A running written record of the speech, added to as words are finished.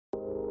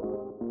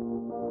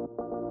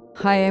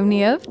Hi, I'm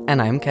Niamh.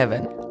 And I'm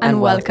Kevin.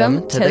 And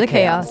welcome to the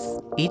Chaos.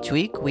 Each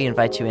week, we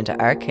invite you into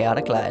our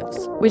chaotic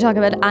lives. We talk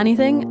about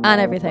anything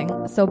and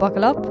everything. So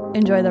buckle up,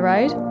 enjoy the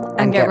ride,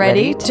 and get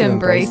ready to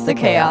embrace the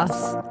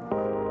chaos.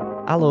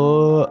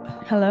 Hello.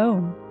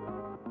 Hello.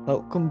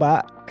 Welcome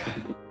back.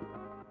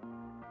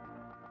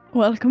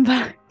 Welcome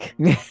back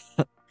to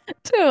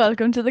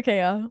Welcome to the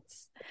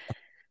Chaos.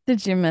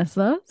 Did you miss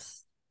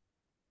us?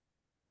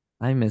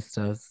 I missed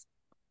us.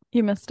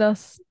 You missed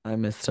us. I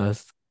missed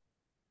us.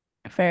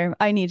 Fair.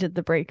 I needed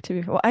the break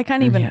to be. I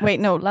can't even. Yeah. Wait,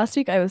 no. Last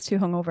week I was too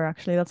hungover,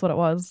 actually. That's what it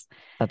was.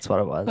 That's what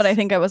it was. But I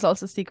think I was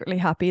also secretly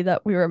happy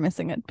that we were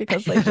missing it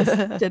because I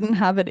just didn't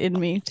have it in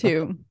me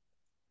to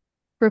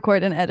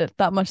record and edit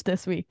that much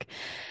this week.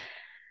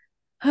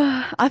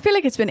 I feel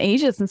like it's been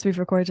ages since we've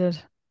recorded.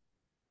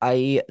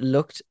 I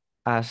looked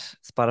at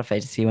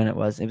Spotify to see when it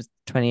was. It was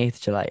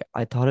 28th July.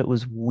 I thought it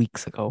was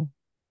weeks ago.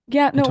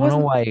 Yeah, no, I it don't know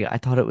wasn't. why. I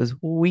thought it was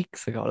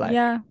weeks ago.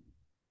 Yeah,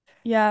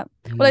 yeah.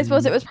 Well, I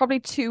suppose it was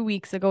probably 2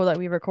 weeks ago that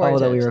we Oh,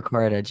 that we recorded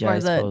recorded. Yeah, for I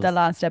the suppose.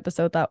 last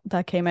episode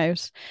that came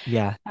out.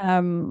 Yeah.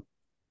 Um,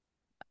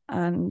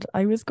 and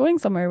I was going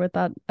somewhere with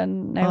that,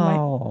 and now my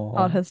thought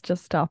Oh, has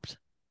just stopped.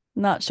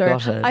 Not sure.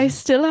 got I it.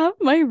 still have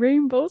my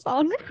rainbows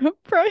on from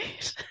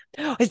Pride.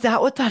 Is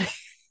that what that is?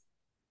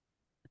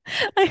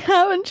 I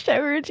haven't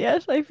showered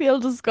yet. I feel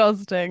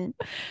disgusting.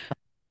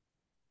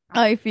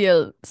 I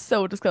feel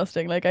so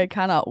disgusting. Like I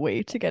cannot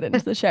wait to get into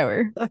the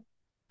shower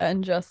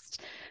and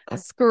just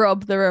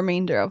scrub the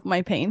remainder of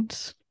my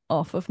paint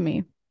off of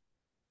me.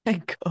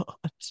 My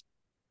God.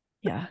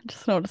 Yeah,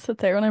 just noticed it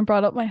there when I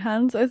brought up my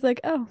hands. I was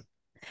like, oh,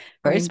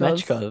 Very rainbows.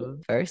 symmetrical.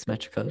 Very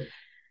symmetrical.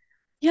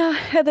 Yeah,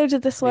 Heather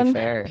did this To be one.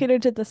 fair. Peter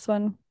did this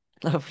one.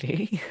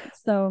 Lovely.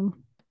 So Do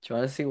you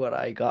want to see what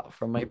I got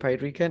from my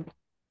Pride weekend?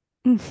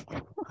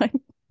 I,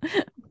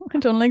 I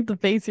don't like the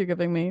face you're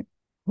giving me.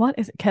 What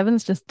is it?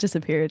 Kevin's just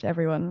disappeared,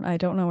 everyone. I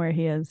don't know where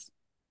he is.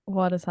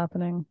 What is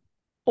happening?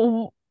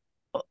 Oh,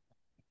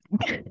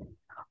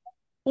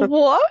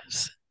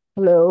 what?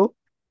 Hello.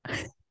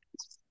 I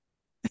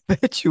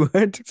bet you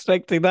weren't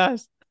expecting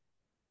that.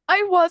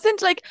 I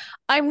wasn't like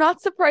I'm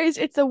not surprised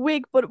it's a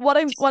wig, but what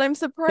I'm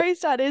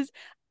surprised at is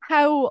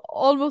how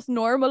almost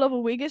normal of a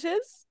wig it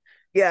is.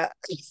 Yeah.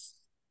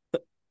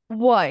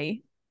 Why?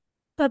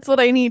 That's what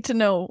I need to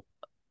know.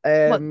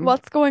 Um,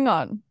 What's going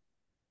on?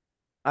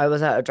 I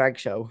was at a drag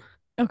show.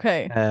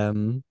 Okay.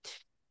 Um,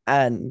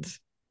 and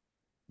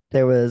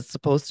there was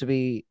supposed to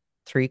be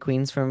three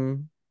queens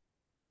from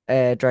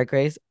Drag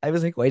Race. I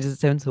was like, why does it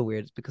sound so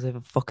weird? It's because I have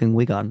a fucking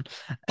wig on.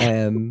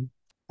 Um,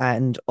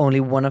 and only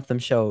one of them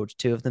showed.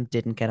 Two of them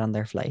didn't get on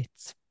their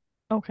flights.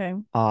 Okay.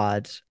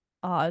 Odd.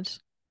 Odd.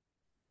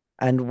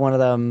 And one of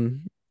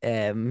them,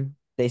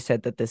 they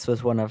said that this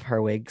was one of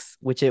her wigs,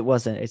 which it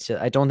wasn't. It's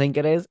just, I don't think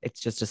it is.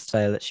 It's just a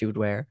style that she would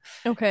wear.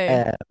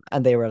 Okay.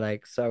 And they were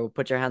like, so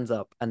put your hands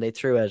up. And they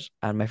threw it.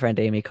 And my friend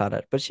Amy caught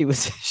it. But she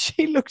was,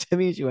 she looked at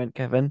me and she went,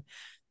 Kevin,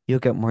 you'll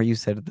get more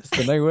use out of this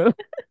than I will.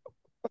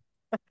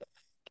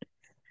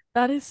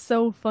 That is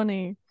so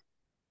funny.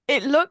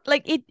 It looked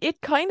like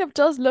it kind of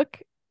does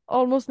look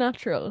almost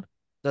natural.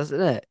 Doesn't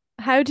it?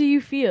 How do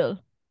you feel?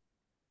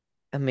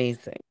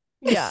 Amazing.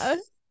 Yeah.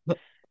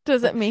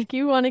 Does it make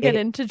you want to get It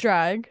into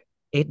drag?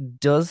 it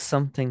does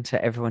something to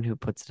everyone who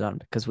puts it on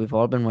because we've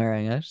all been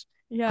wearing it.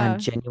 And Yeah.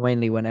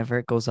 genuinely, whenever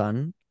it goes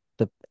on,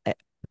 the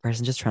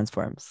person just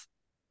transforms.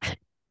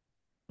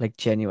 Like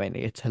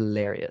genuinely, it's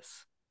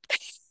hilarious.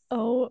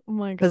 Oh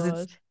my Because it's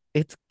God.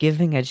 it's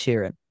giving Ed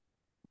Sheeran.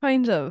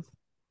 Kind of.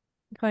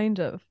 Kind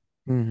of.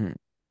 Hmm.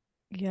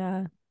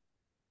 Yeah.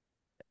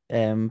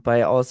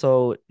 But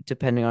also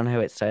depending on how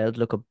it's styled,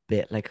 look a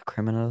bit like a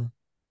criminal.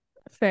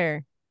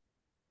 Fair.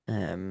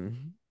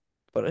 Um,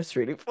 but it's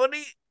really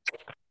funny.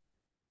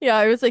 Yeah,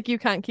 I was like, you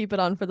can't keep it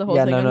on for the whole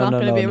Yeah, thing. no, I'm no, not no,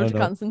 going to be no, able no, to no.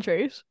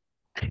 concentrate.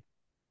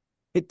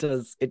 It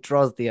does. It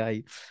draws the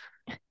eye.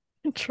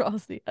 It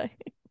draws the eye.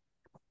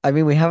 I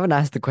mean, we haven't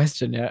asked the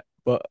question yet,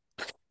 but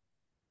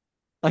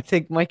I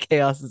think my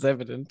chaos is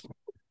evident.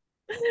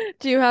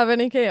 Do you have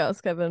any chaos,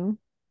 Kevin?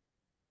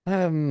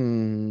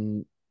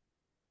 Um,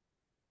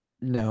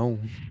 no.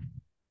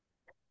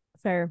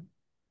 Fair.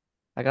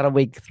 I got a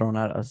wig thrown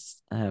at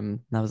us. That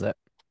was it.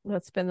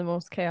 That's been the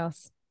most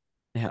chaos.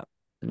 Yeah.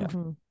 Yeah.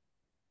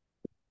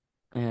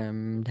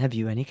 Hmm. Have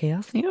you any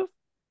chaos, Neo?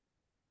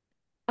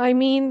 I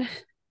mean,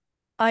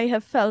 I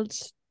have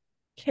felt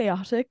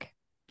chaotic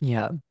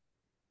Yeah.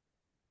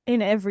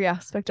 in every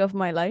aspect of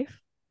my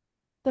life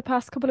the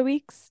past couple of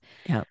weeks.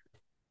 Yeah.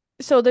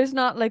 So there's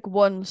not like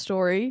one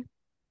story.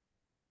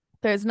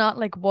 There's not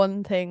like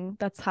one thing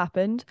that's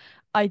happened.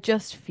 I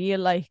just feel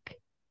like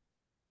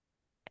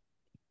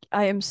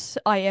I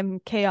am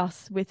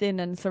chaos within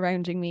and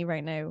surrounding me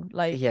right now. Yeah,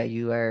 Like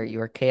you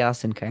are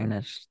chaos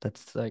incarnate.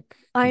 That's like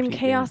I'm completely.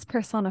 chaos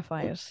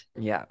personified.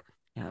 Yeah.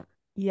 Yeah.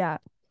 Yeah.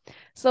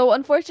 So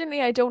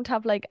unfortunately I don't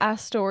have like a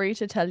story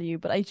to tell you,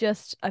 but I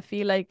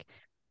feel like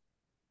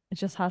it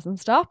just hasn't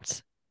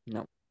stopped.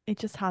 No. It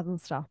just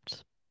hasn't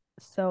stopped.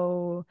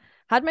 So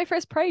had my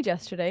first pride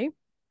yesterday.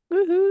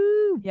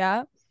 Woohoo.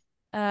 Yeah.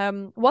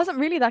 Wasn't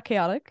really that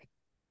chaotic.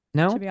 to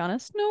No? be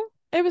honest. No,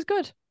 it was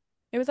good.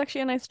 It was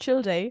actually a nice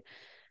chill day.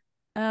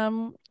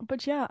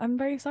 But yeah, I'm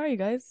very sorry,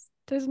 guys.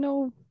 No There's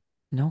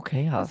no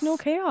chaos.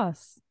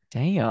 chaos.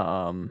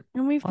 Damn.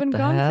 And we've What been the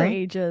gone for hell?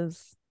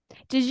 ages.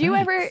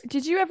 Yikes.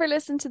 Did you ever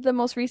listen to the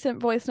most recent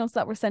voice notes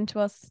that were sent to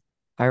us?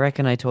 I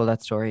reckon I told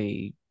that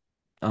story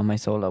on my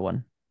solo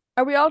one.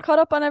 Are we all caught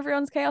up on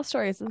everyone's chaos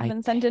stories that have I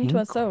been sent in to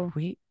us? think So,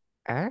 we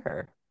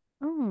are.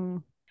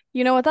 oh,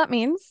 you know what that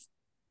means?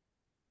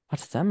 What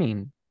does that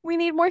mean? We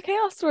need more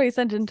chaos stories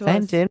sent in to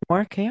Send us. in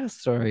more chaos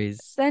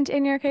stories. Send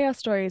in your chaos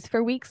stories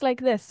for weeks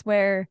like this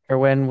where Or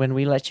when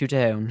we let you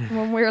down.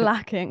 when we're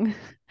lacking,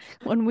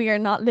 when we are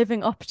not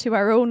living up to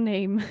our own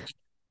name.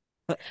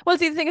 Well,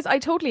 see, the thing is, I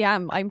totally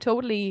am.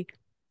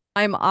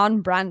 I'm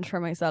on brand for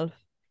myself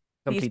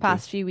these Completely.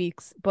 past few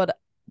weeks, but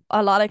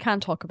a lot I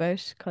can't talk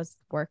about because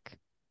work.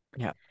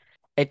 Yeah.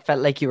 It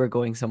felt like you were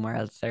going somewhere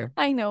else there.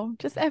 I know,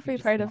 just You're every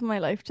just part of not. my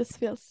life just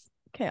feels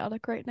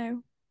chaotic right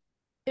now.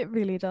 It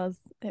really does.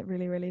 It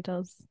really, really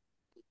does.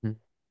 Mhm.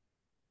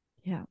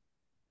 Yeah.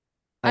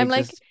 I I'm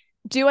like, just,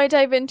 do I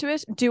dive into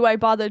it? Do I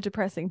bother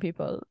depressing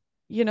people?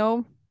 You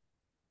know,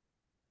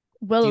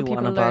 do will you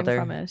want to people learn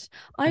from bother? it?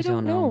 I I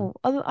don't don't know.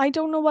 know. I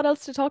don't know what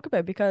else to talk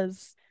about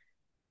because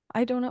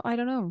I don't know. I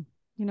don't know.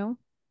 You know,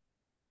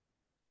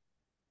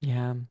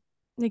 Yeah.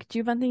 like, do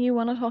you have anything you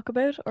want to talk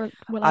about, or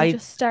will I I,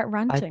 just start I,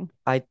 ranting?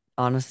 I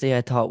honestly,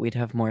 I thought we'd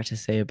have more to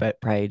say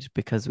about Pride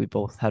because we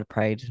both had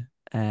Pride.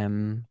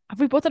 Um, Have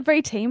we both had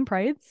very tame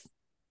prides?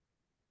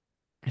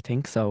 I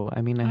think so.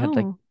 I mean,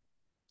 Oh,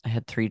 I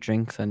had 3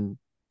 drinks and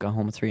got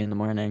home at 3 in the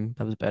morning.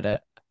 That was about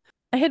it.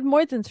 I had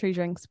more than 3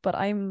 drinks, but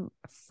I'm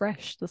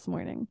fresh this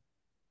morning.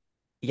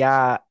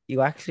 Yeah,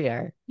 you actually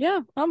are,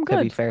 Yeah, I'm to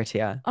be good. fair to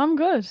you. I'm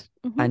good.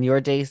 And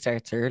your day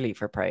starts early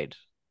for Pride.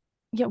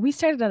 Yeah, we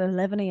started at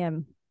 11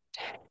 a.m.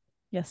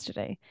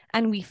 yesterday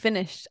and we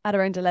finished at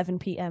around 11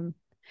 p.m.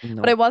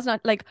 But I No. was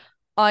not like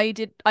I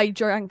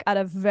drank at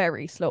a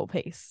very slow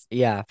pace.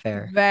 Yeah,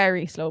 fair.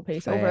 Very slow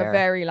pace over a Fair.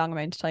 very long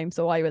amount of time.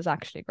 So I was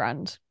actually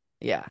grand.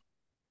 Yeah.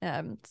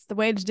 It's the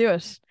way to do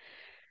it.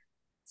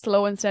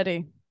 Slow and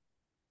steady.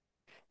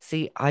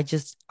 See, I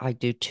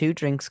do 2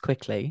 drinks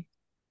quickly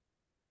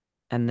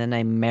and then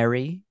I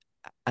merry.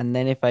 And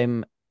then if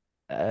I'm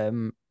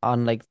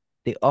on like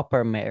the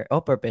upper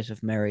bit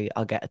of merry,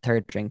 I'll get a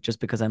third drink just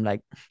because I'm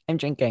like, I'm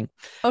drinking.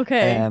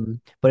 Okay.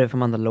 But if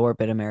I'm on the lower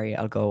bit of merry,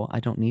 I'll go, I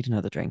don't need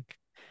another drink.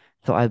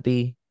 So I'll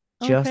be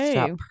just Okay.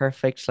 that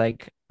perfect,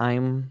 like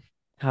I'm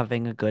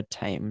having a good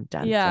time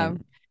Yeah.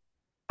 dancing,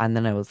 and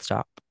then I will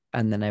stop,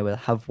 and then I will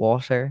have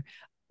water.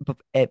 But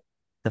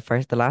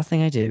the last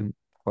thing I do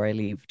before I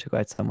leave to go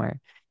out somewhere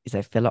is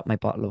I fill up my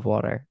bottle of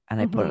water and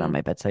I put it on Mm-hmm.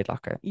 my bedside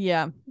locker,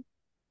 Yeah.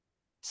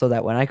 so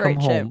that when I come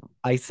Great shout. home,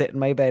 I sit in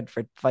my bed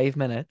for 5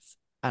 minutes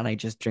and I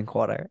just drink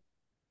water,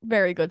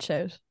 Very good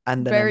shout.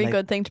 and then I'm Very like,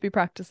 good thing to be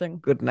practicing.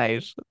 good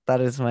night. That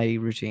is my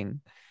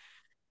routine,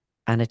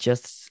 and it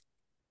just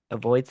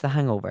avoids the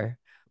hangover.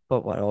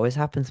 But what always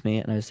happens to me,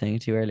 and I was saying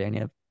it to you earlier,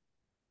 and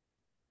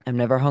I'm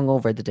never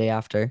hungover the day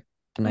after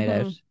the night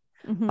out.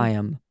 Mm-hmm. Mm-hmm. I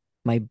am,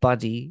 my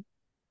body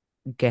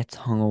gets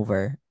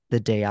hungover the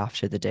day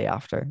after the day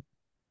after.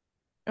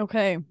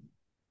 Okay.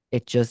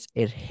 It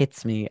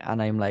hits me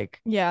and I'm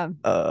like, Yeah.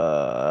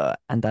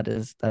 and that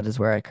is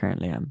where I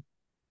currently am.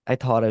 I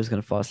thought I was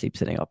gonna fall asleep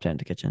sitting up down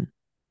the kitchen.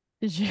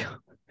 Did you?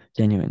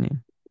 Genuinely.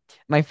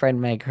 My friend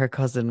Meg, her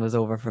cousin was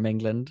over from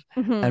England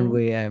and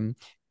Mm-hmm.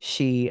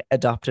 she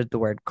adopted the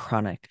word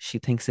chronic. She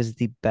thinks it is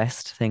the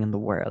best thing in the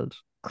world.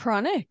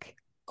 Chronic.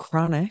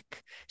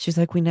 Chronic. She's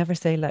like, we never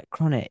say like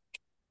chronic.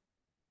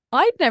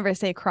 I'd never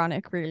say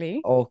chronic,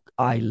 really. Oh,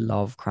 I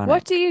love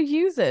What do chronic. you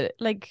use it?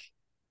 Like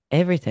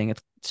Everything.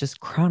 It's just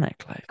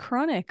chronic, like.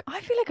 chronic. I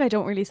feel like I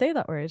don't really say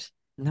that word.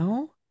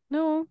 No?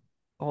 No.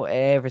 Oh,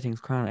 everything's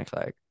chronic,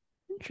 like.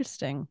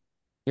 Interesting.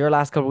 Your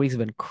last couple of weeks have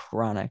been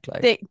chronic,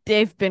 like.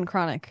 They've been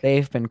chronic.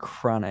 They've been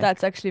chronic.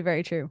 That's actually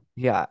very true.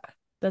 Yeah,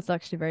 That's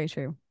actually very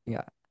true.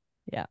 yeah.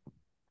 Yeah.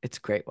 It's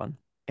a great one.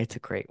 It's a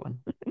great one.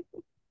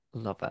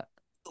 Love it.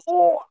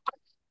 Oh,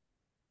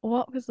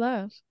 What was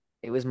that?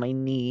 it was my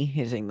knee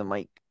hitting the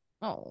mic,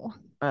 Oh,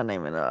 and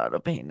I'm in a lot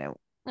of pain now.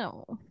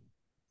 no.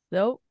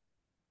 So,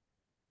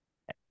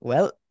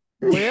 Well,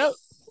 well,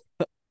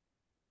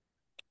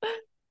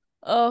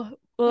 oh,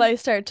 will I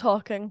start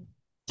talking?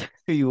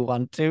 do you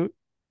want to?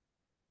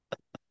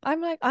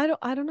 I'm like, I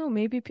don't know,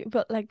 maybe,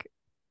 but like,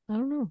 I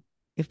don't know.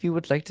 If you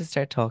would like to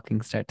start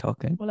talking, start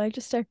talking. Will I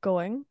just start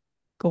going?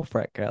 Go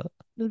for it, girl.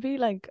 It'll be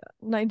like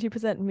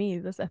 90% me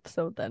this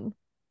episode then.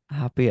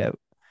 Happy out.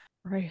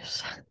 Right.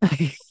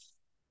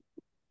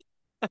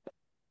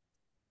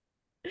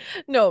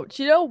 No,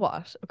 do you know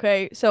what?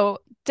 Okay, so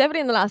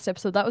definitely in the last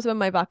episode, that was when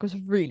my back was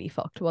really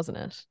fucked, wasn't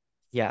it?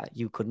 Yeah,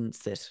 you couldn't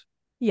sit.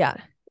 Yeah.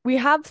 We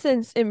have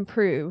since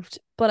improved,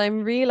 but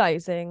I'm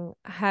realizing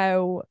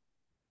how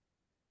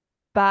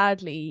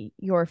badly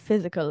your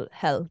physical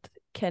health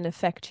can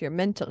affect your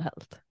mental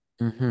health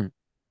Mm-hmm.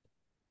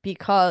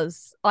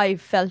 because I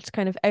felt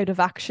kind of out of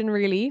action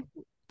really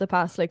the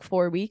past like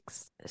 4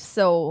 weeks.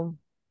 So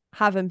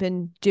haven't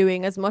been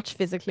doing as much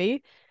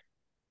physically.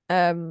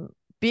 Um,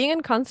 being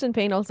in constant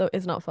pain also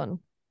is not fun.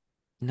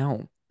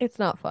 No. It's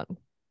not fun.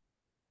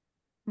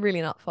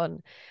 Really not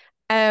fun.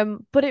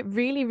 But it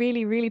really,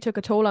 really, really took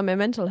a toll on my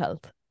mental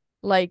health.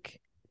 Like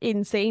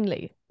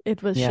insanely.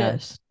 It was Yeah.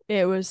 shit.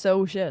 It was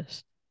so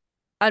shit.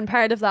 And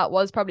part of that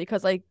was probably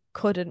because I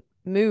couldn't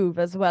move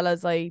as well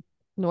as I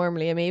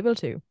normally am able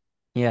to,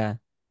 Yeah.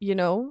 you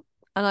know?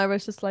 And I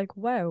was just like,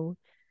 wow,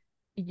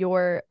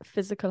 your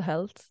physical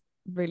health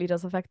really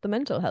does affect the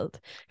mental health.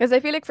 Because I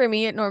feel like for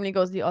me, it normally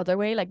goes the other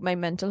way. Like my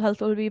mental health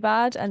will be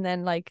bad, and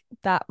then like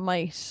that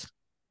might,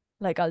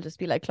 like, I'll just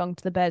be like clung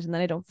to the bed and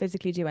then I don't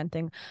physically do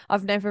anything.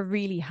 I've never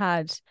really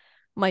had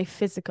my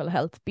physical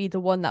health be the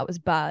one that was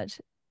bad to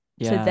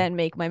Yeah. then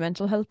make my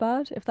mental health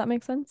bad, if that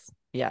makes sense,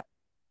 Yeah.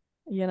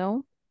 you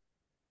know?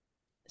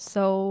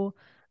 So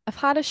I've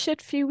had a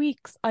shit few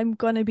weeks. I'm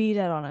gonna be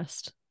dead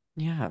honest.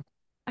 Yeah.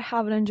 I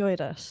haven't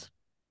enjoyed it.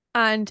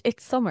 And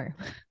it's summer.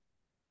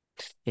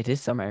 It is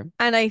summer.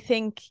 And I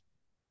think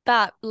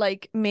that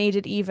like made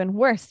it even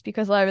worse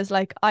because I was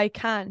like, I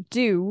can't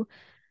do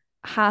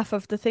half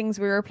of the things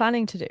we were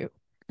planning to do.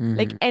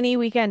 Like Hmm. any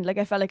weekend, like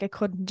I felt like I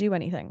couldn't do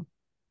anything.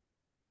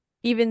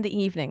 Even the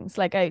evenings,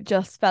 like I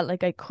just felt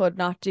like I could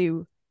not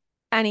do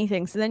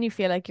anything. So then you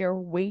feel like you're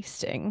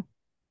wasting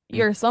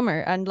your summer.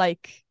 And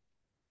like,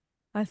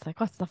 I was like,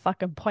 what's the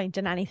fucking point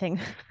in anything?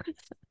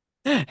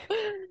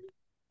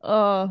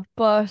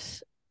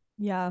 But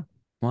yeah.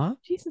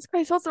 What? Jesus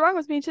Christ, what's wrong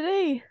with me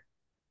today?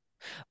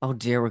 Oh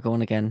dear, we're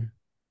going again.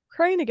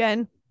 Crying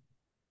again.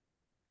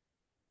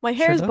 My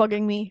Sure, hair's look.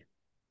 bugging me.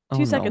 Oh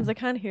 2 seconds, no. I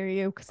can't hear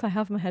you because I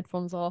have my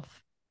headphones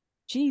off.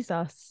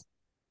 Jesus.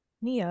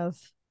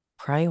 Niev.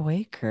 Cry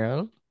away,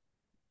 girl.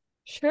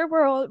 Sure,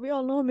 we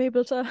all know I'm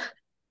able to.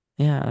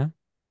 Yeah.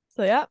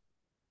 So yeah,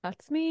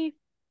 that's me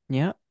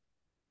Yeah.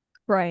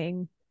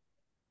 crying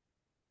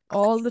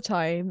all the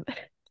time.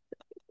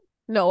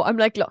 No, I'm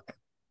like, look,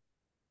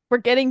 we're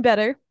getting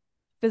better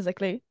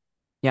physically.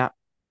 Yeah.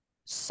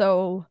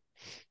 So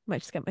might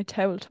just get my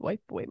towel to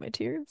wipe away my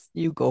tears.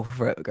 You go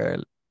for it,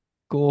 girl.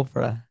 Go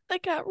for it. I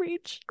can't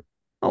reach.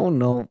 Oh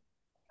no.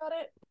 Got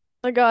it.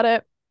 I got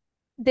it.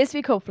 This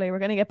week, hopefully, we're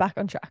gonna get back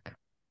on track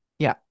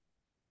Yeah.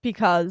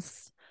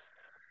 because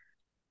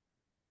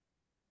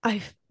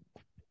I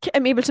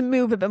am able to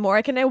move a bit more.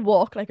 I can now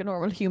walk like a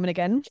normal human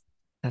again,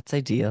 That's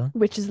ideal.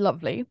 which is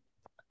lovely.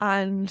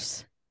 And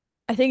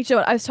I think, you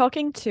know what, I was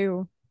talking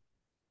to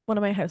one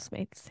of my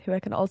housemates who I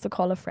can also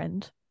call a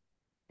friend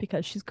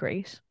because she's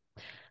great.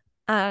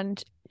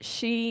 And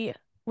she,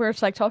 we were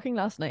like talking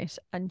last night,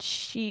 and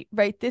she,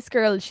 right, this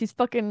girl, she's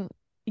fucking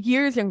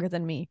years younger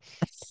than me,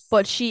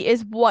 but she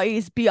is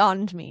wise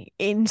beyond me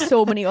in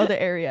so many other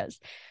areas.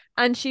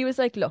 And she was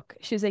like, look,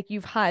 she was like,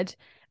 you've had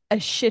a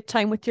shit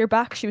time with your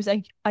back. She was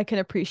like, I can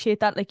appreciate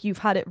that. Like, you've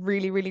had it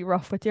really, really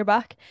rough with your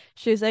back.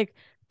 She was like,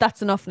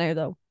 that's enough now,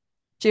 though.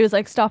 She was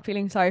like, stop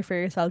feeling sorry for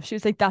yourself. She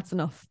was like, that's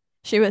enough.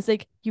 She was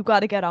like, you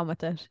got to get on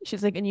with it.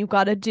 She's like, and you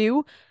got to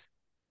do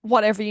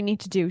whatever you need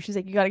to do. She's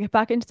like, you got to get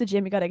back into the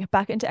gym. You got to get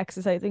back into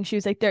exercising. She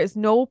was like, there is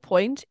no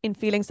point in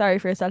feeling sorry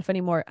for yourself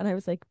anymore. And I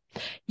was like,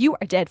 you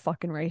are dead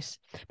fucking right.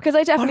 Because I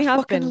What a definitely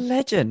have been. fucking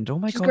legend. Oh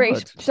my She's great.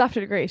 God. She's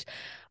absolutely great.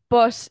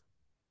 But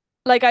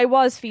like, I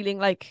was feeling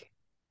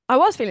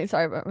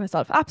sorry about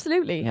myself.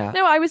 Absolutely. Yeah.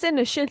 No, I was in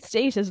a shit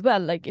state as well.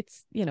 Like,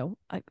 it's,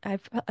 I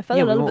felt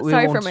Yeah, a little bit we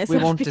sorry for won't we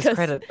myself won't because,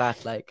 discredit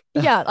that like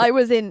yeah, I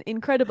was in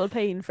incredible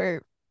pain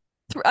for,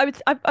 I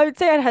would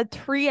say I had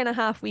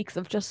 3.5 weeks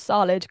of just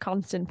solid,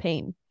 constant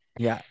pain.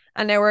 Yeah.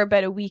 And now we're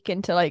about a week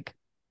into like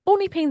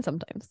only pain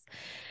sometimes.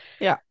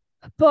 Yeah.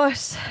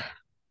 But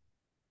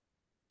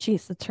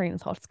jeez, the train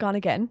of thought's gone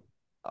again.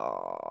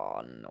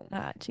 Oh no.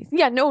 Ah, jeez.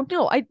 Yeah, no.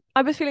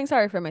 I was feeling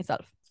sorry for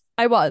myself.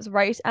 I was,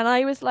 right? And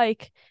I was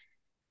like,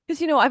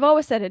 because I've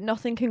always said it,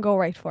 nothing can go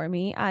right for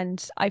me.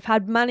 And I've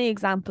had many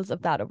examples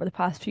of that over the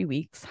past few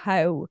weeks,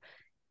 how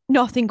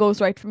nothing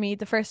goes right for me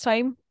the first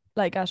time,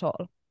 like at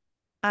all.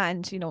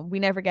 And we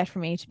never get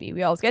from A to B.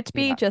 We always get to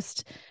B, Yeah.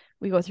 just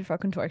we go through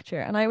fucking torture.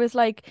 And I was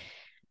like,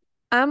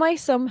 am I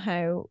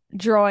somehow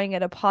drawing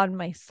it upon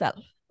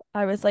myself?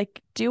 I was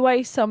like, do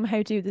I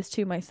somehow do this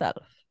to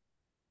myself?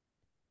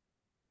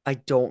 I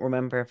don't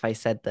remember if I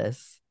said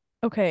this,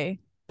 Okay.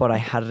 but I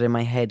Okay. had it in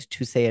my head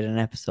to say it in an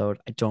episode.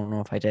 I don't know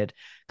if I did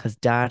because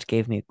Dad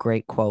gave me a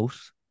great quote.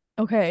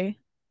 Okay.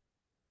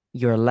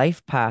 Your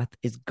life path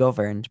is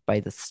governed by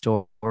the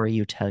story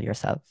you tell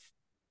yourself.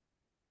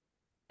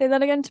 Say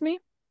that again to me.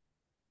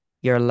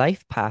 Your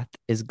life path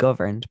is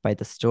governed by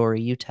the story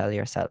you tell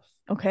yourself.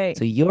 Okay.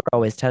 So you're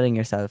always telling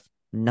yourself,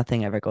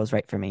 nothing ever goes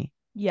right for me.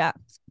 Yeah.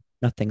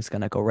 Nothing's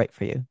going to go right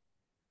for you.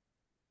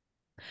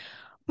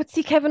 But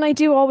see, Kevin, I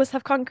do always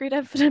have concrete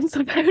evidence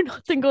of how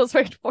nothing goes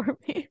right for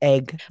me.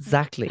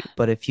 Exactly.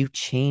 But if you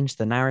change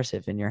the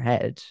narrative in your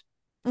head,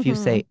 if you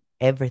Hmm. say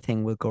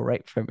everything will go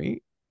right for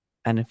me,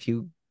 and if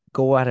you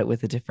go at it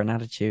with a different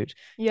attitude,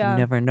 you Yeah.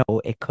 never know.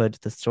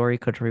 The story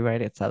could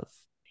rewrite itself.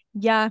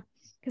 Yeah.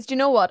 Because do you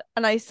know what?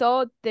 And I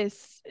saw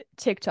this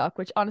TikTok,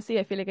 which honestly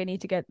I feel like I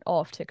need to get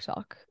off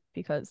TikTok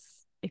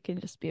because it can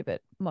just be a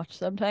bit much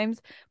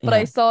sometimes. But I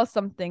Yeah. saw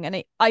something,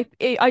 and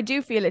I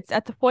do feel it's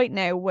at the point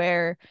now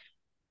where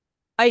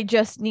I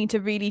just need to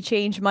really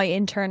change my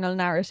internal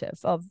narrative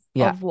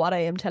Yeah. of what I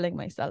am telling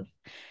myself.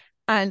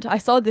 And I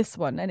saw this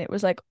one, and it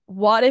was like,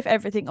 what if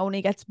everything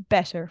only gets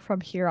better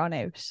from here on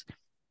out?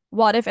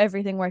 What if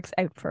everything works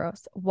out for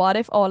us? What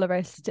if all of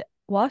our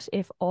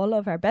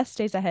best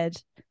days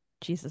ahead,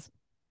 Jesus,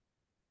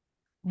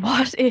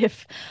 what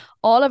if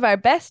all of our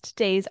best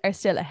days are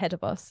still ahead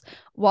of us?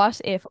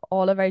 What if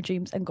all of our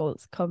dreams and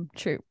goals come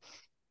true?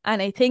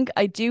 And I think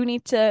I do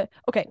need to,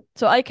 okay,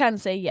 so I can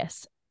say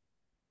yes.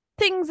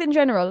 Things in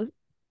general,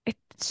 they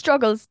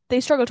struggle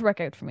to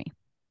work out for me,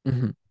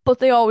 hmm but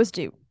they always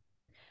do.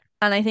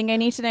 And I think I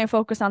need to now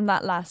focus on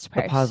that last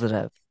The part.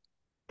 positive.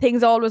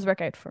 Things always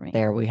work out for me.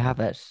 There we have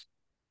it.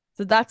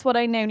 So that's what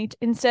I now need to,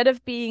 instead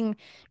of being,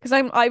 because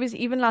I was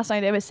even last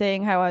night, I was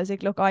saying how I was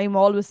like, look, I'm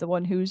always the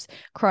one who's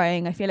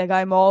crying. I feel like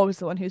I'm always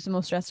the one who's the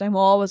most stressed. I'm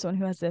always the one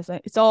who has this.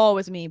 It's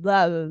always me,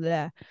 blah, blah,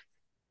 blah.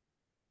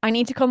 I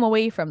need to come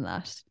away from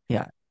that.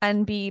 Yeah.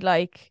 And be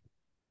like,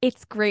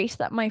 it's great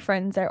that my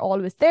friends are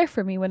always there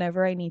for me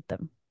whenever I need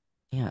them.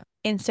 Yeah.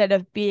 Instead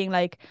of being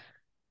like,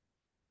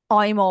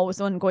 I'm always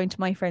the one going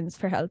to my friends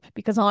for help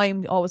because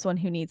I'm always the one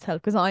who needs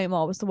help because I am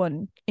always the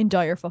one in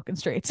dire fucking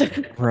straits.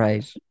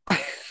 Right.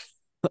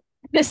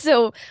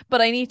 So,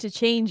 but I need to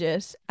change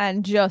it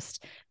and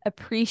just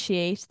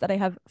appreciate that I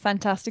have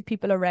fantastic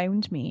people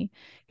around me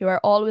who are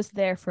always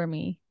there for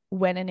me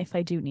when and if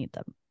I do need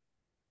them.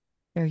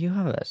 There you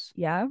have it.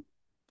 Yeah.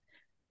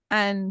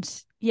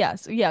 And yeah,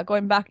 so yeah,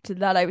 going back to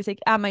that, I was like,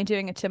 am I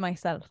doing it to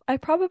myself? I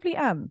probably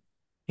am.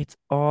 It's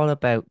all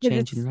about 'Cause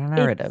changing the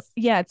narrative.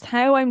 It's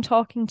how I'm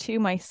talking to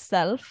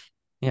myself.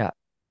 Yeah.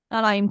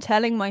 And I'm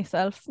telling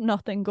myself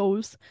nothing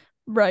goes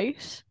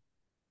right.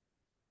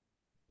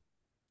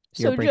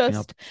 You're So breaking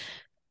up.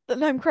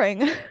 then I'm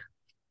crying. Am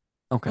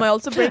Okay. I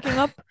also breaking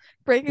up?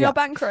 Breaking Yeah. up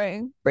and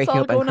crying. It's Breaking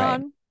all up and going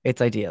crying. on.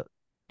 It's ideal.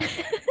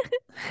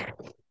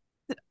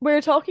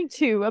 We're talking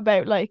too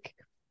about like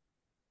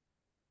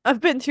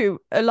I've been through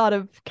a lot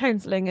of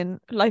counseling and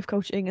life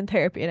coaching and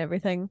therapy and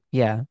everything.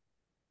 Yeah.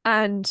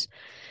 And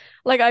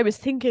like I was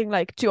thinking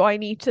like do I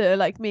need to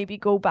like maybe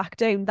go back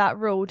down that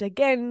road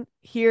again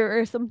here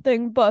or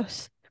something?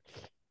 But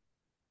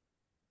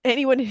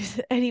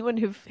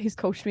who's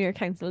coached me or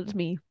counseled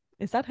me,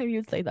 is that how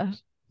you'd say that?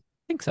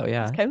 I think so, Has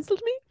yeah.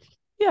 counseled me?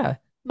 Yeah.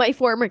 My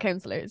former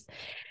counselors.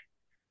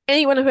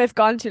 Anyone who I've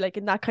gone to like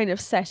in that kind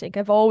of setting,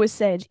 I've always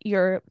said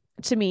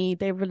to me,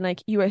 they were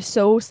like, you are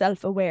so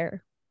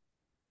self-aware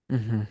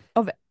hmm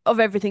of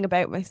everything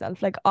about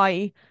myself. Like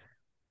a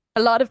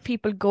lot of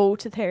people go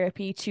to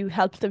therapy to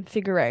help them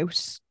figure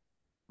out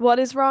what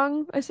is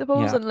wrong, I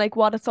suppose, Yeah. and like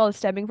what it's all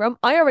stemming from.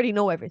 I already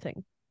know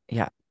everything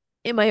Yeah.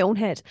 in my own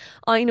head.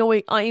 I know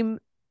I'm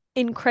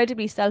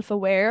incredibly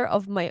self-aware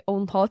of my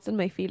own thoughts and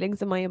my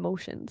feelings and my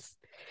emotions.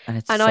 And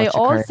it's And such a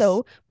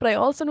curse. I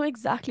also know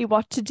exactly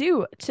what to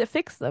do to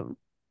fix them,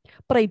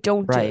 but I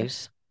don't do Right.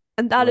 it.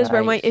 And that is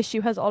where my Right.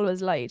 issue has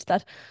always lied,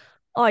 that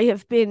I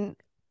have been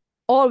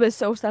always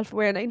so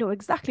self-aware and I know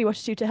exactly what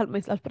to do to help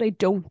myself, but I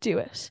don't do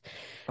it.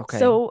 Okay.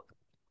 So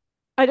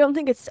I don't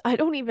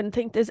even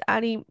think there's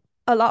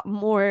a lot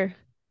more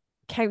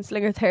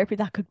counseling or therapy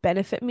that could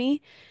benefit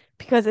me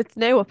because it's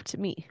now up to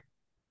me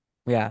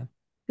Yeah.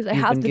 because I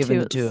You've have been the given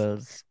the tools.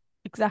 tools.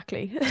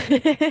 Exactly.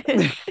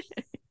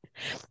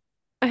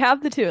 I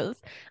have the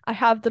tools. I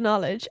have the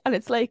knowledge. And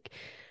it's like,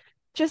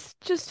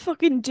 just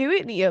fucking do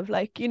it, Neve.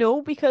 Like,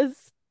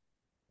 because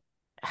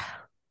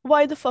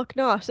why the fuck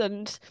not?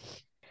 And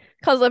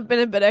because I've been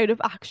a bit out of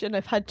action,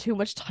 I've had too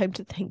much time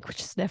to think, which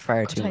is never a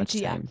Far good too much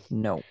idea. time.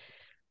 No.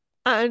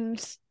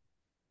 And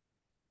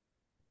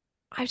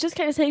I was just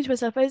kind of saying to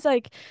myself, I was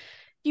like,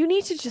 you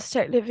need to just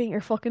start living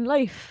your fucking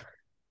life.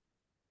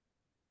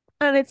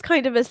 And it's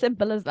kind of as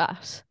simple as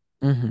that.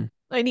 hmm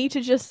I need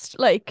to just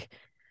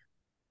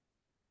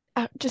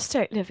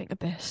start living a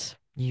bit.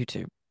 You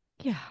too.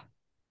 Yeah.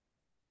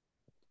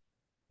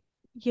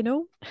 You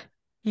know?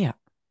 Yeah.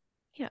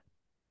 Yeah.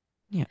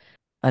 Yeah.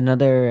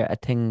 Another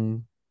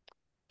thing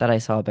that I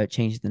saw about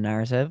changing the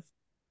narrative,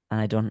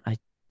 and I don't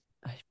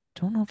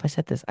know if I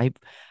said this. I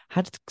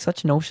had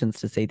such notions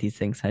to say these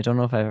things. I don't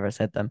know if I've ever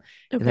said them.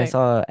 Because I Okay.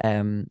 saw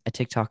a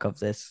TikTok of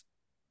this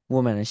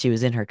woman and she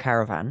was in her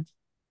caravan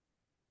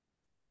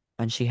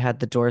and she had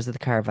the doors of the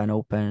caravan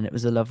open and it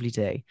was a lovely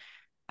day.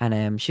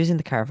 And she was in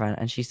the caravan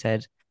and she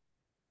said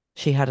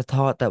she had a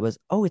thought that was,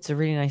 oh, it's a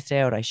really nice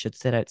day out. I should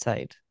sit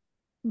outside.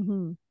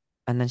 Mm-hmm.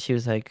 And then she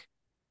was like,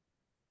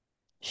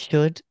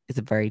 should is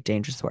a very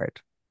dangerous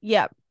word.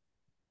 Yeah.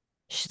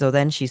 So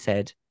then she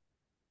said,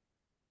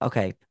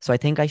 okay, so I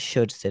think I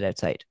should sit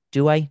outside.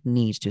 Do I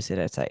need to sit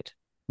outside?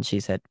 And she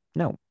said,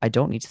 no, I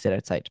don't need to sit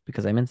outside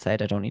because I'm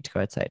inside. I don't need to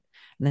go outside.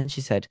 And then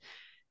she said,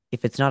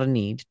 if it's not a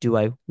need, do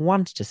I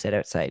want to sit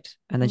outside?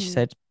 And then she Mm-hmm.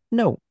 said,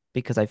 no,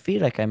 because I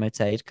feel like I'm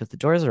outside because the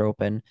doors are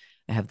open.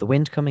 I have the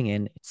wind coming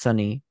in. It's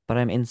sunny, but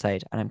I'm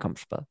inside and I'm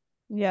comfortable.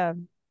 Yeah.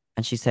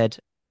 And she said,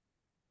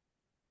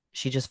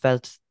 she just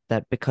felt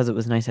that because it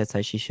was nice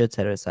outside, she should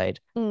sit outside.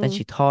 Then Mm,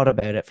 she thought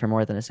about it for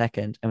more than a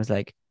second and was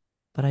like,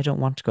 but I don't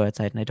want to go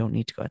outside and I don't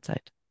need to go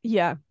outside.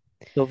 yeah.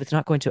 So if it's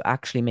not going to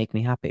actually make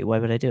me happy, why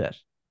would I do it?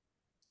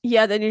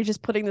 Yeah, then you're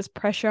just putting this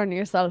pressure on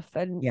yourself,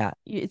 and Yeah.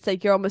 it's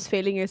like you're almost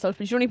failing yourself,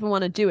 but you don't even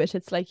want to do it.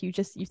 It's like you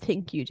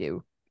think you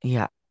do.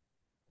 Yeah.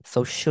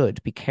 So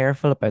should, be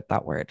careful about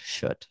that word,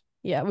 should.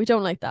 Yeah, we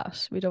don't like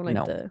that.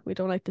 No. We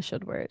don't like the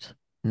should word.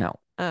 No.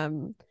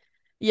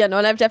 Yeah, no,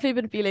 and I've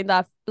definitely been feeling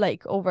that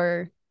like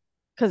over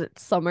because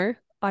it's summer.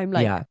 I'm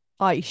like, Yeah.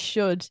 I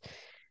should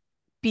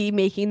be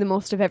making the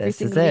most of every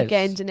This is single it.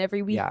 weekend and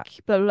every week, Yeah.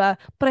 blah, blah, blah.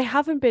 But I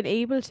haven't been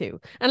able to.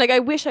 And like I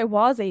wish I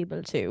was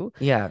able to,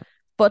 Yeah.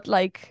 but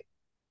like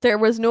there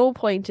was no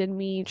point in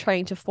me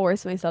trying to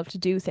force myself to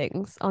do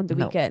things on the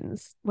No.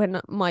 weekends when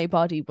my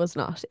body was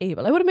not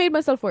able. I would have made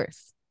myself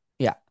worse,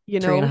 Yeah. you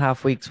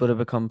 3.5 know? weeks would have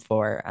become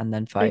 4 and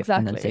then 5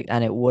 and then 6 Exactly.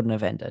 and it wouldn't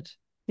have ended,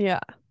 Yeah,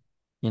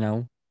 you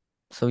know?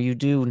 So you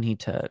do need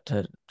to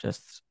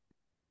just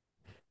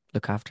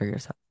look after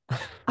yourself.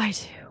 I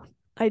do.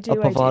 I do. I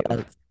Above all do.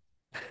 else.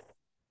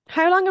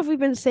 How long have we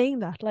been saying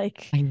that?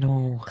 Like, I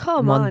know.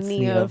 come on, Months, Niamh,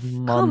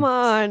 Neve. Come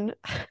months.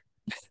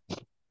 on.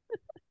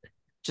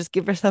 Just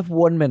give yourself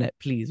 1 minute,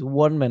 please.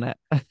 1 minute.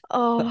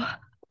 Oh,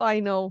 I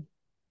know.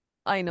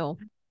 I know.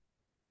 Do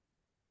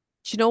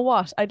you know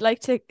what? I'd like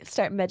to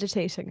start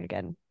meditating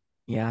again.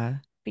 Yeah,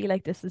 Feel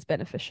like this is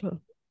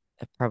beneficial.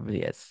 it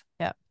probably is.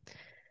 Yeah.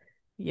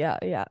 Yeah,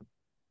 yeah.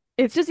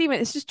 It's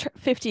just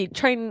 15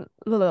 trying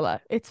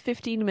it's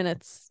 15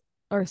 minutes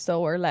or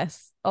so or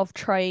less of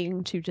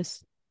trying to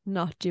just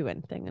not do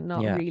anything and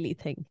not Yeah. really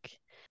think.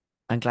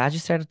 I'm glad you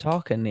started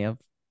talking, Niamh.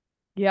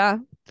 Yeah.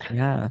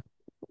 Yeah,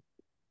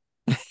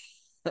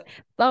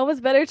 It's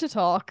always better to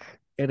talk.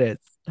 it is.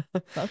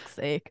 Fuck's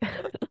sake.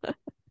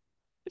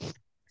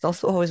 It's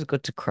also always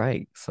good to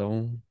cry.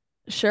 So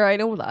Sure, I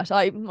know that.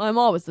 I'm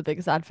always the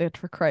biggest advocate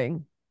for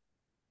crying.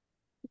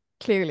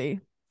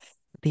 Clearly,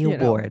 the you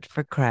know. award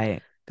for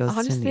crying goes to Niamh.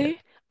 Honestly,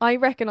 I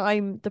reckon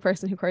I'm the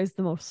person who cries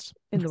the most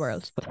in the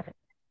world.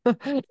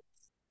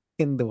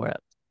 In the world,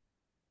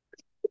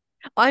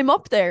 I'm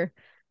up there.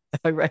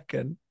 I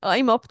reckon.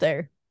 I'm up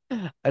there.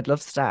 I'd love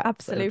stats.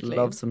 Absolutely. I'd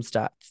love some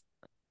stats.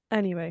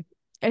 Anyway,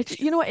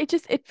 you know what?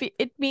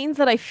 It means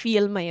that I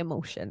feel my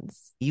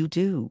emotions. You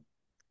do.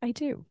 I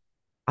do.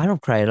 I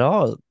don't cry at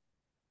all.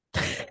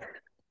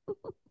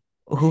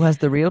 Who has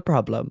the real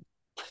problem?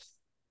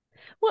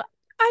 Well,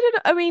 I don't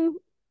know. I mean,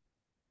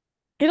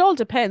 it all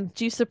depends.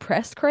 Do you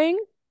suppress crying?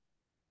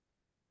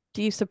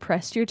 Do you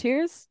suppress your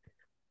tears?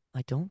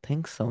 I don't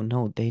think so.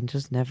 No, they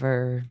just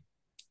never.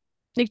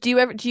 Like, do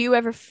you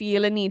ever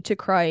feel a need to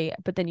cry,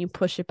 but then you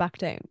push it back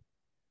down?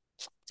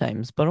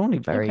 Times, but only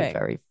very, Okay.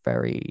 very,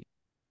 very.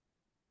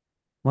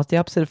 What's the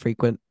opposite of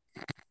frequent?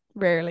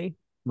 Rarely.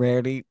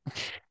 Rarely.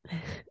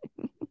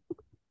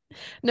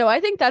 No, I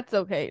think that's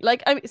okay.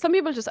 Like, I mean, some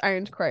people just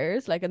aren't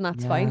criers, like, and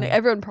that's fine. Like, Yeah.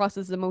 everyone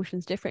processes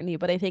emotions differently.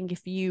 But I think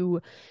if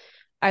you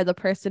are the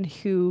person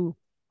who,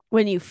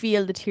 when you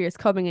feel the tears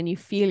coming and you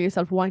feel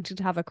yourself wanting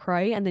to have a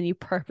cry, and then you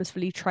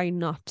purposefully try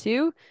not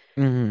to,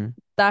 Mm-hmm.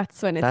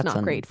 that's when it's That's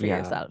not great for yeah.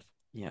 yourself.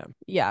 Yeah.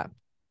 Yeah.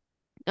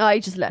 I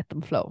just let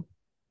them flow.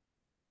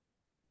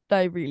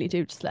 I really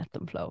do just let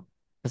them flow.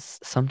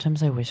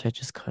 Sometimes I wish I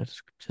just could,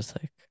 just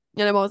like.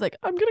 And I'm always like,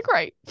 I'm gonna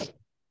cry.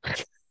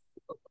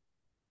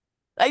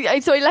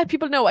 So I let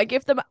people know. I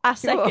give them a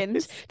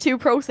second to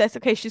process.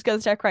 Okay, she's gonna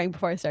start crying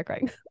before I start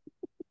crying.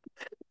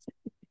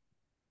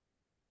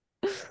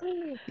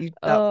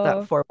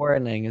 That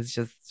forewarning is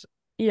just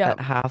Yeah. that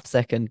half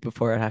second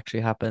before it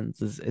actually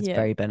happens is Yeah.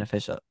 very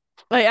beneficial.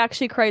 I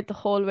actually cried the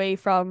whole way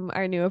from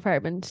our new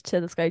apartment to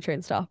the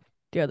SkyTrain stop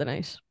the other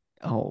night.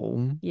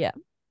 Oh, Yeah.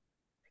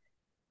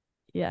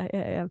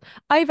 Yeah.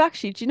 I've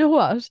actually, do you know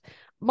what?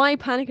 My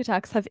panic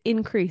attacks have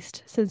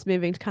increased since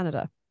moving to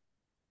Canada.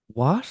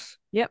 what?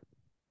 Yep.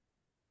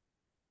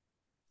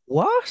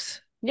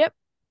 What? Yep.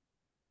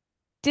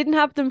 Didn't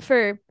have them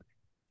for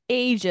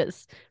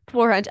ages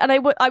beforehand. And I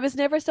was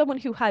never someone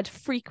who had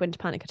frequent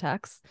panic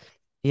attacks,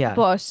 Yeah,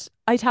 but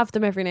I'd have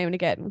them every now and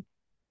again.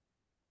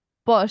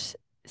 But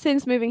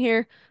since moving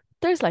here,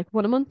 there's like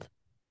one a month.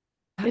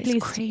 that at is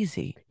least.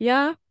 crazy.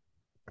 Yeah.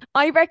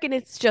 I reckon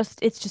it's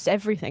just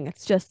everything.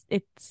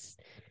 It's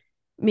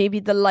maybe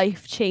the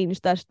life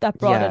change that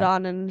brought it Yeah.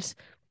 on, and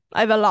I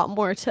have a lot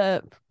more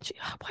to.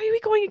 Why are we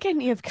going again?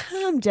 You've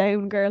calm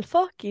down, girl.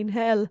 Fucking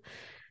hell.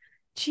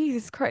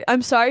 Jesus Christ.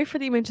 I'm sorry for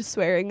the amount of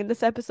swearing in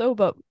this episode,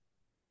 but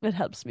it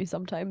helps me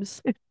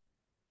sometimes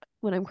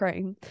when I'm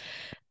crying.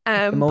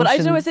 But I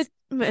don't know, is it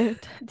the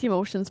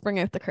emotions bring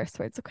out the curse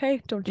words,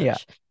 okay? Don't judge. Yeah.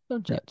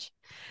 Don't Yeah. judge.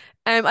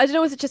 I don't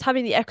know, is it just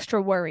having the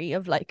extra worry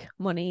of like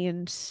money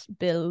and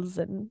bills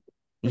and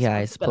Yeah,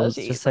 I suppose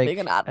responsibilities just of being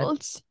like an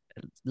adult?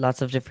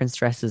 lots of different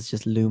stresses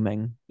just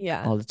looming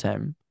Yeah. all the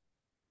time.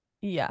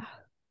 Yeah.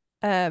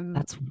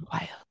 That's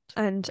wild.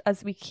 And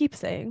as we keep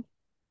saying,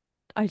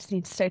 I just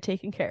need to start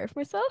taking care of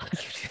myself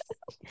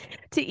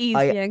to ease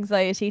I- the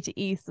anxiety, to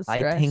ease the I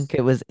stress. think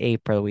it was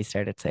April we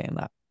started saying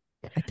that.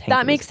 I think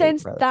That it makes was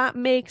sense. April. That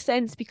makes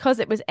sense because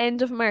it was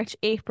end of March,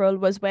 April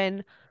was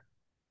when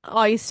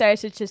I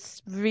started to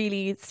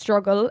really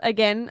struggle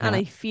again, and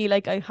Yeah. I feel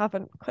like I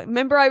haven't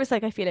remember I was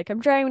like, I feel like I'm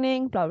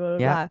drowning, blah blah blah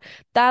Yeah. blah.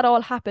 That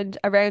all happened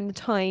around the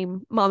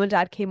time mom and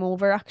dad came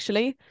over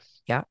actually.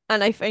 Yeah.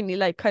 And I finally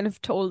like kind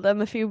of told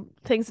them a few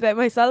things about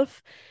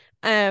myself.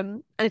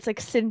 And it's like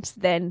since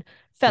then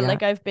felt Yeah.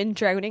 like I've been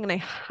drowning and I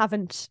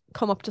haven't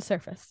come up to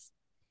surface.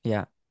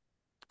 Yeah.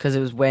 Because it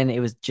was when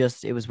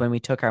we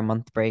took our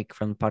month break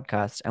from the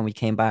podcast and we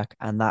came back,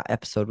 and that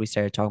episode we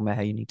started talking about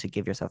how you need to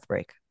give yourself a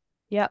break.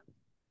 Yeah.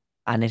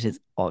 And it is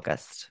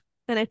August.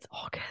 And it's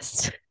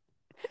August.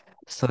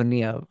 So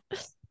Nia,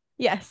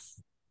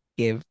 Yes,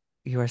 give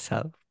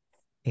yourself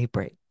a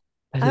break.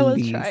 I will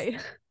Please. try.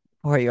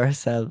 For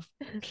yourself.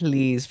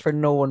 Please. For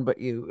no one but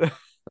you.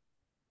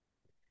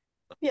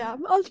 Yeah,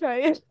 I'll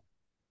try.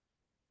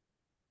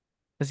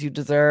 Because you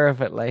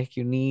deserve it. Like,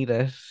 you need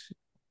it.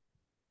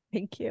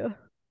 Thank you.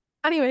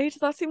 Anyway, does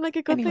that seem like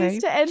a good place Anyway.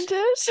 to end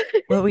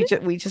it? Well,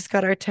 we just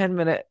got our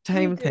 10-minute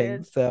time thing,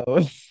 did. so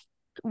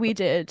We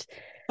did.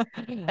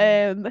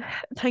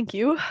 Thank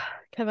you,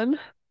 Kevin,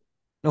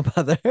 no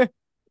bother.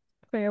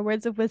 for your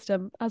words of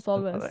wisdom, as No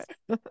always,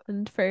 bother.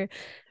 and for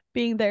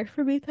being there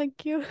for me.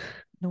 Thank you.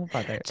 No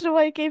bother. Don't know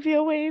why I gave you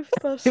a wave,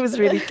 but It was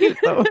really cute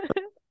though.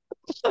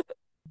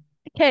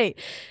 Okay,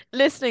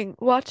 listening,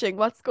 watching,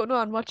 what's going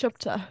on? What you up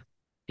to?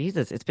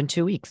 Jesus, it's been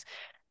 2 weeks.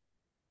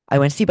 I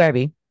went to see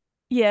Barbie.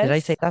 Yes. Did I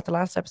say that the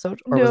last episode?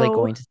 Or was I No.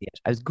 going to see it?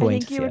 I was I going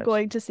think to you see were it.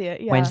 going to see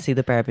it. Went Yeah. to see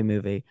the Barbie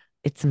movie.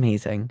 It's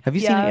amazing. Have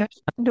you seen it Yeah. yet?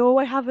 No,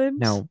 I haven't.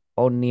 No.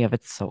 Oh, Niamh,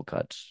 it's so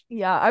good.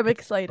 Yeah, I'm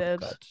It's so excited.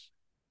 good.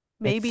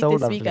 Maybe so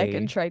this week I can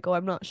lovely. try go.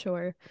 I'm not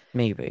sure.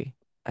 Maybe.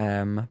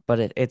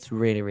 But it's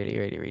really, really,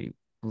 really, really,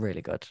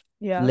 really good.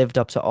 Yeah. Lived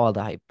up to all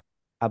the hype.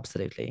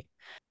 Absolutely.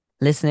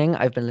 Listening,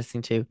 I've been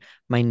listening to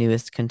my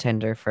newest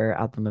contender for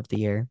album of the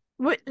year.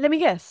 Wait, let me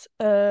guess.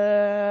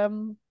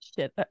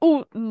 Shit.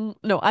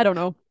 No, I don't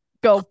know.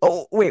 Go.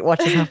 Oh, wait, what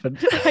just happened?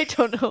 I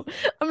don't know.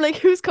 I'm like,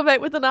 who's come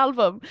out with an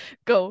album?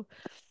 Go.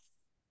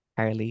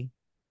 Carly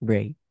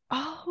Rae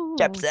Oh.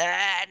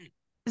 Jepsen.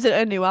 Is it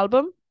a new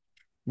album?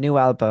 New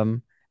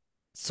album,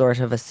 sort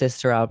of a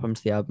sister album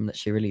to the album that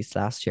she released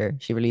last year.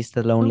 She released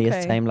The Loneliest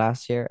Okay. Time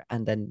last year,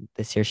 and then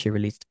this year she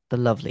released The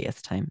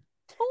Loveliest Time.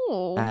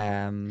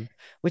 Oh.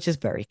 Which is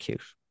very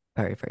cute.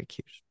 Very, very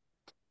cute.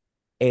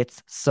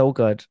 It's so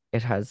good.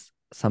 It has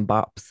some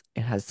bops.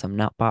 It has some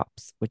not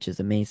bops, which is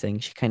amazing.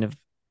 She kind of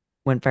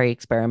went very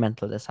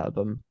experimental this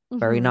album.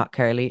 Very Mhm. not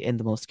Carly in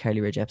the most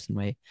Carly Rae Jepsen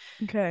way.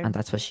 Okay. And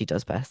that's what she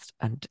does best.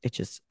 And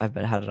I've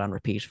had it on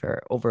repeat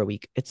for over a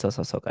week. It's so,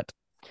 so, so good.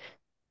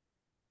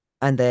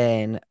 And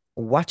then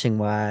watching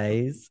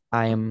wise,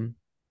 I'm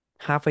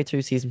halfway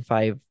through season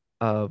 5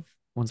 of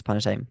Once Upon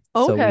a Time.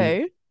 So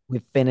Okay. we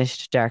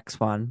finished Dark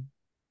Swan.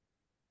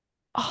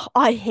 Oh,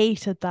 I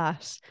hated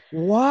that.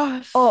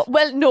 What? Oh,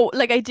 well, no,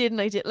 like I did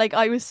and I did. Like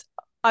I was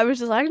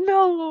just like,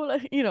 no,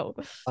 like,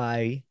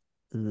 I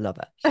love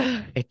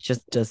it. It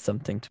just does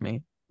something to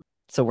me.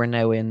 So we're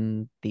now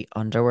in the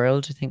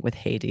underworld, I think, with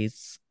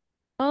Hades.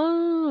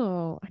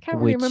 Oh, I can't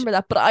really Which- remember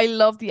that, but I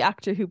love the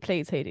actor who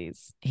plays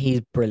Hades.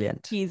 He's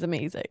brilliant. He's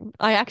amazing.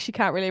 I actually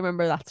can't really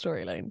remember that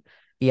storyline.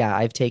 Yeah,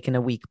 I've taken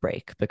a week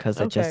break because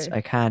Okay.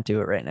 I can't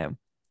do it right now.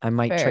 I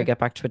might try Fair. get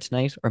back to it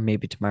tonight or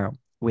maybe tomorrow.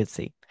 We'll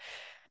see.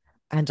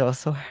 And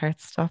also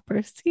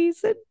Heartstopper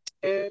season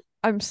 2,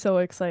 I'm so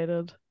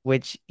excited.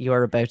 which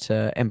you're about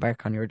to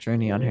embark on your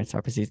journey on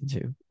Heartstopper season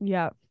 2.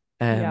 Yeah,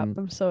 yeah, Um,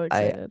 I'm so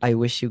excited. I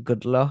wish you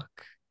good luck.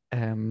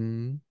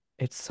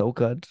 It's so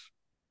good.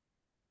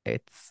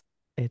 It's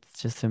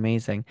just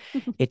amazing.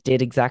 It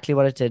did exactly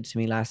what it did to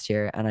me last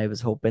year, and I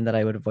was hoping that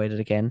I would avoid it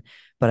again,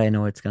 but I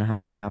know it's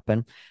gonna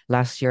happen.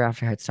 Last year,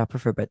 after Heartstopper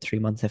for about 3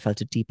 months, I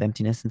felt a deep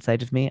emptiness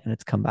inside of me, and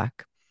it's come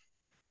back.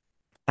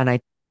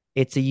 And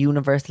it's a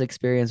universal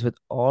experience with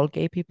all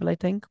gay people, I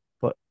think,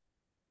 but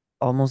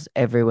almost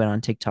everyone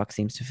on TikTok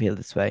seems to feel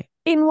this way.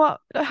 In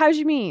what? How do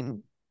you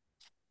mean?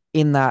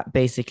 In that,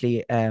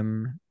 basically,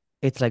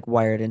 it's like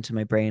wired into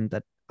my brain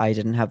that I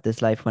didn't have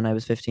this life when I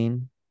was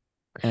 15.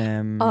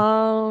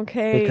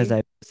 Okay. Because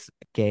I was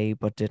gay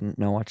but didn't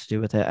know what to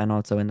do with it, and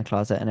also in the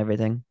closet and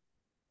everything.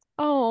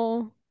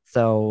 Oh,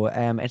 So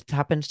it's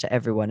happened to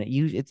everyone.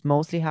 It's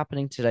mostly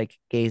happening to like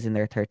gays in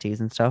their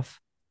 30s and stuff.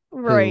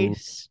 right.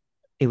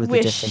 It was a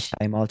different Wish.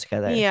 time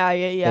altogether. Yeah,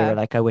 They yeah. were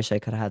like, I wish I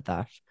could have had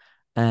that.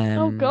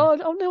 Oh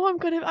God. Oh no,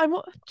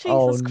 Oh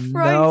Jesus Christ.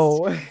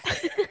 no.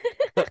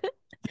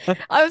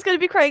 I was gonna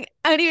be crying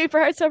anyway for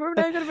Heartstopper,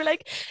 but I'm gonna be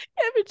like,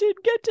 Emma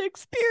didn't get to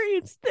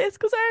experience this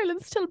because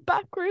Ireland's still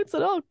backwards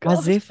and oh God.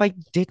 As if I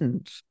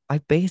didn't. I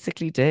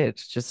basically did,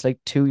 just like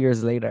 2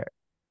 years later.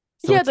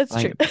 So Yeah, it's that's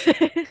fine.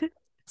 true.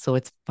 So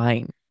it's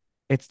fine.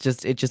 It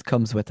just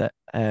comes with it.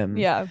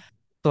 Yeah.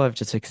 So I've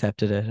just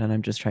accepted it and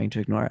I'm just trying to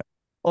ignore it.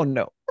 Oh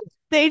no.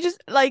 They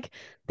just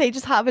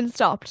haven't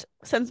stopped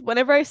since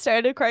whenever I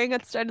started crying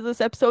at the start of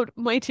this episode,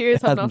 my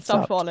tears It have not hasn't stopped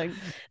stopped. falling.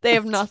 They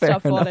have That's not fair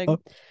stopped falling. enough.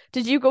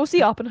 Did you go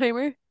see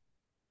Oppenheimer?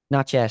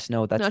 Not yet.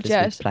 No, that's Not this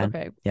yet. week's plan.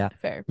 Okay. Yeah.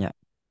 Fair.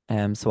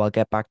 So I'll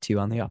get back to you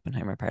on the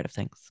Oppenheimer part of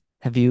things.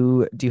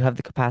 Do you have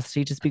the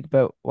capacity to speak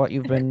about what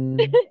you've been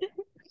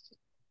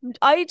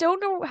I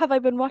don't know. Have I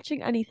been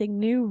watching anything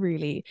new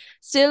really?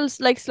 Still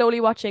like slowly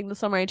watching The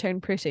Summer I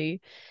Turned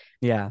Pretty.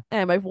 Yeah.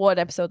 I've one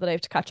episode that I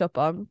have to catch up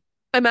on.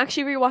 I'm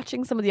actually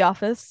rewatching some of The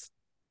Office.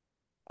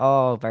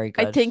 Oh, very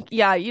I good. think,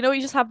 yeah, you know,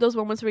 you just have those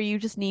moments where you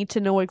just need to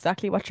know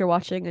exactly what you're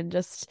watching and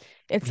just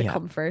it's a Yeah.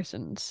 comfort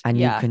and And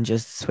you yeah, can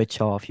just switch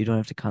off. You don't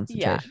have to yeah,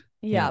 concentrate. yeah,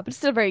 Yeah. but it's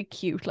still very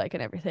cute, like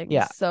and everything.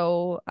 Yeah.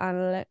 So,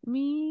 and let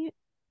me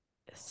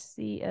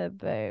see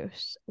about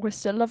we're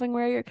still loving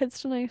Where Are Your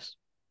Kids Tonight?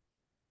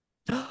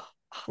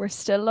 We're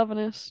still loving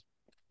it.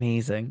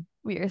 Amazing.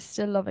 We are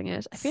still loving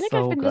it. I feel like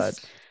I've So been good.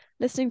 just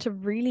listening to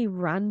really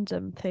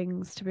random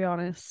things, to be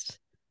honest.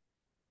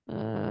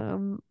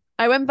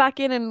 I went back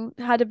in and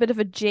had a bit of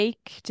a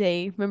Jake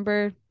day.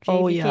 Remember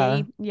Oh yeah.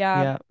 JVK?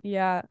 Yeah,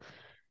 Yeah.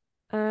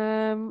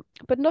 yeah.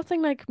 But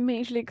nothing like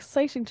majorly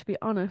exciting, to be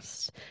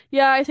honest.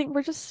 Yeah, I think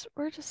we're just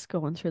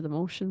going through the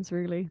motions,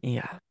 really.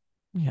 Yeah.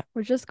 Yeah.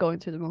 We're just going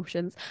through the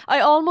motions.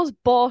 I almost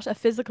bought a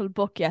physical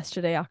book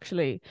yesterday,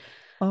 actually,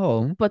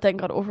 Oh, but then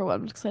got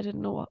overwhelmed because I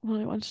didn't know what one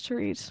I wanted to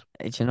read.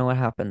 do you know what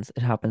happens?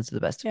 It happens to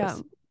the best of Yeah.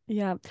 us.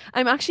 Yeah.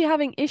 I'm actually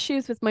having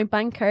issues with my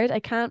bank card. I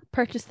can't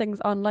purchase things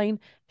online.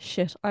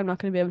 Shit, I'm not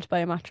going to be able to buy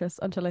a mattress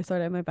until I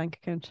sort out my bank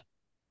account.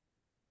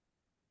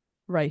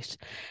 Right.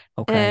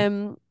 Okay.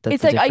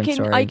 It's That's a like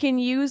different I story. can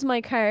use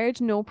my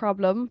card, no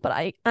problem, but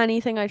I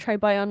anything I try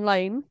buy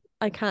online,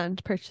 I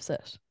can't purchase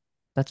it.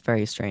 That's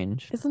very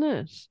strange. Isn't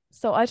it?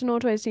 So I don't know,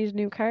 do I just need a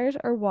new card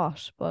or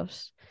what?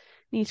 But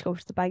need to go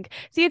to the bank.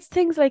 See, it's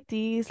things like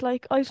these,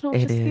 like I don't know,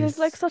 it It just feels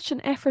like is. such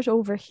an effort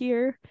over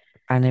here.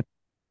 And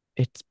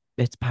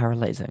it's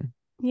paralyzing.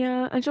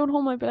 Yeah, and Joan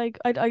home, I'd be like,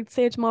 I'd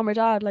say to mom or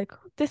dad, like,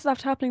 this is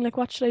after happening, like,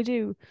 what should I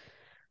do?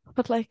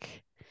 But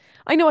like,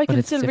 I know I But can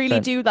it's still really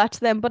different. do that to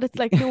them, but it's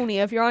like, no,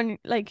 Nia, if you're on,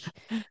 like,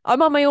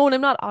 I'm on my own,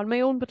 I'm not on my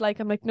own, but like,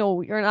 I'm like,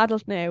 no, you're an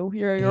adult now,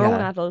 you're your own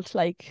Yeah. adult,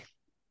 like,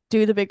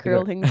 do the big girl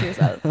You're things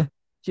yourself, do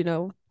you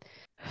know?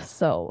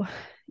 So,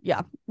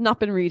 yeah, not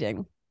been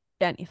reading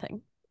anything,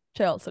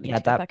 which I also need yeah, to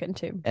get that back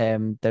into.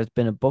 there's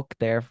been a book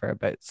there for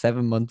about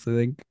 7 months, I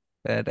think,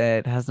 that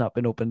it has not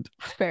been opened.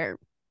 Fair,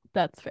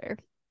 that's fair.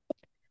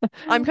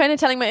 I'm kind of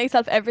telling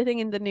myself everything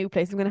in the new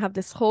place. I'm going to have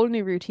this whole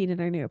new routine in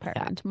our new Yeah.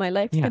 apartment. My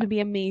life's Yeah. going to be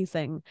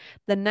amazing.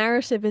 The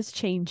narrative is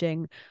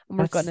changing and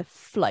we're going That's to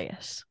fly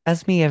it.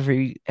 that's me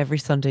every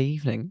Sunday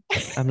evening.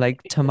 I'm like,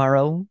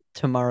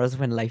 tomorrow's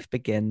when life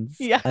begins.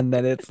 Yeah. And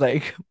then it's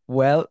like,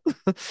 well,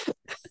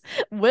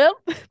 Well,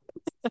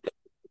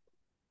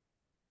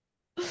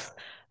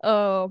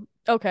 oh,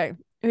 okay.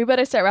 We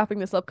better start wrapping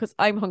this up because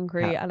I'm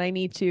hungry yeah, and I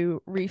need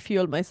to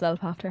refuel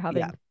myself after yeah,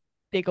 having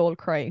big old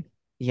cry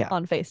yeah,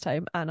 on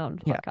FaceTime and on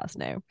yeah, podcast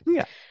now.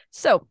 yeah.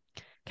 So,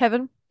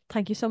 Kevin,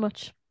 thank you so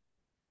much.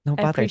 No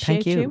I bother. Thank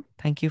appreciate you. you.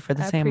 Thank you for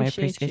the I same. I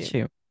appreciate you. appreciate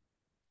you.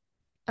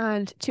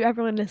 And to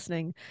everyone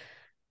listening,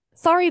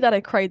 sorry that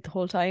I cried the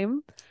whole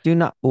time. Do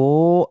not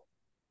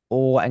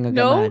I'm gonna get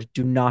No? mad.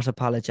 Do not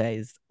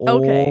apologize. Oh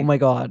Okay. my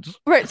God.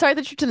 Right, sorry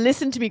that you have to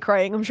listen to me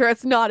crying. I'm sure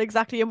it's not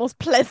exactly a most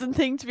pleasant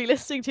thing to be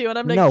listening to. And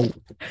I'm like, No,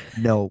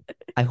 no.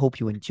 I hope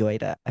you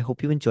enjoyed it. I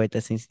hope you enjoyed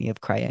listening to Neve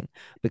crying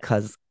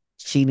because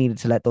she needed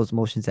to let those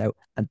emotions out,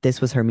 and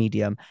this was her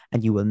medium,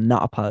 and you will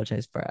not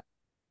apologize for it.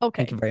 Thank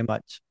okay. you very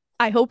much.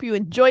 I hope you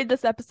enjoyed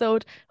this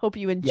episode. Hope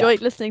you Yeah,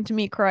 enjoyed listening to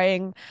me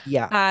crying.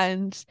 yeah.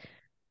 And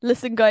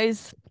listen,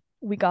 guys,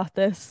 we got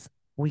this.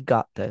 We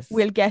got this.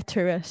 We'll get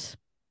through it.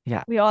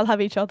 Yeah, We all have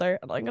each other.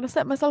 And I'm going to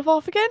set myself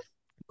off again.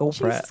 go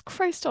for it. Jesus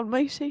Christ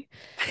almighty.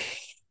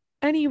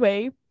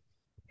 Anyway,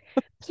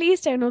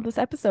 please download this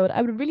episode.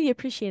 I would really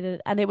appreciate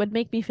it and it would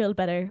make me feel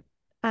better.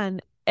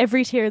 And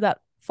every tear that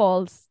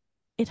falls,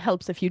 it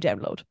helps if you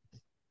download.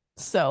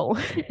 So,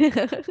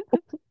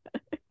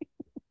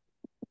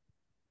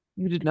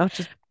 You did not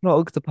just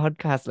plug the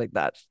podcast like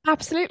that.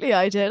 absolutely,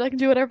 I did. I can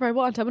do whatever I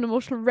want. I'm an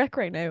emotional wreck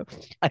right now.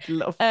 I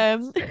love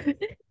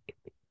it.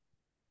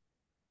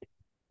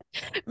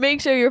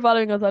 Make sure you're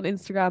following us on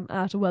Instagram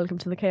at Welcome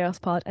to the Chaos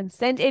Pod and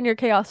send in your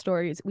chaos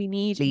stories. We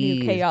need new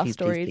Please, chaos please, please,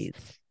 stories.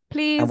 please.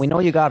 Please. And we know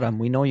you got them.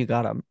 We know you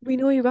got them. We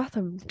know you got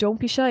them. Don't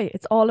be shy.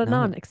 It's all No.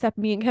 anon, except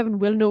me and Kevin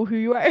will know who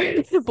you are,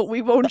 but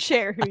we won't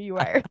share who you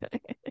are.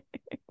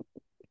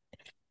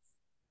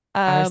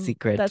 Our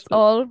secret. That's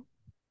all.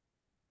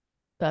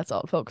 That's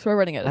all, folks. We're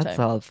running out of That's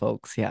time. all,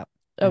 folks. Yeah.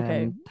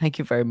 Okay. Thank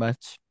you very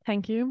much.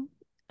 Thank you.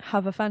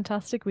 Have a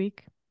fantastic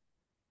week.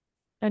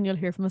 And you'll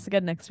hear from us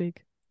again next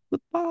week.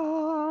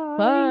 Goodbye.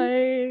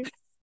 Bye.